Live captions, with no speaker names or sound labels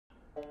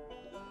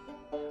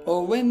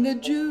Oh, when the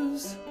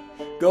Jews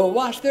go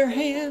wash their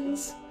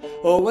hands.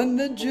 Oh, when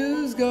the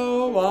Jews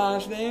go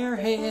wash their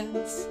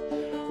hands.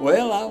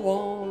 Well, I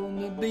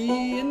want to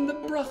be in the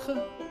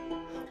bracha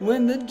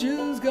when the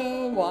Jews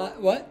go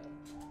what?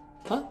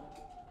 Huh?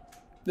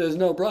 There's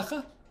no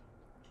bracha?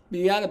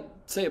 You got to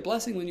say a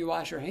blessing when you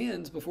wash your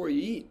hands before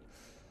you eat.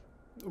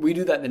 We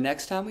do that the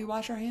next time we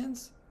wash our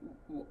hands?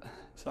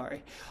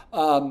 Sorry.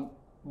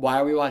 Why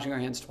are we washing our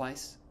hands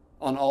twice?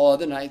 On all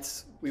other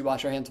nights, we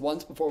wash our hands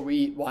once before we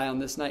eat. Why on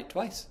this night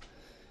twice?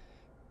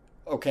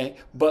 Okay,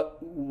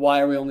 but why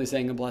are we only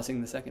saying a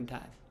blessing the second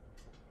time?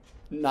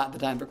 Not the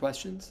time for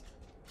questions?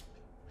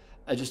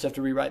 I just have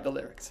to rewrite the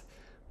lyrics.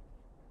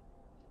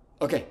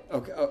 Okay.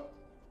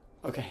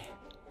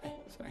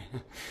 Sorry.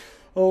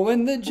 Oh,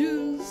 when the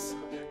Jews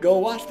go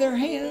wash their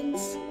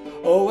hands.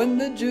 Oh, when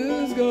the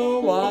Jews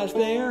go wash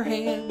their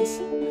hands.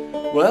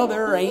 Well,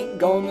 there ain't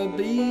gonna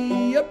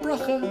be a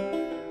bracha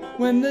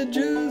when the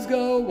Jews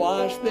go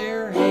wash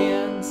their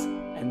hands.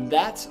 And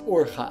that's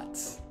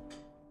Urchatz.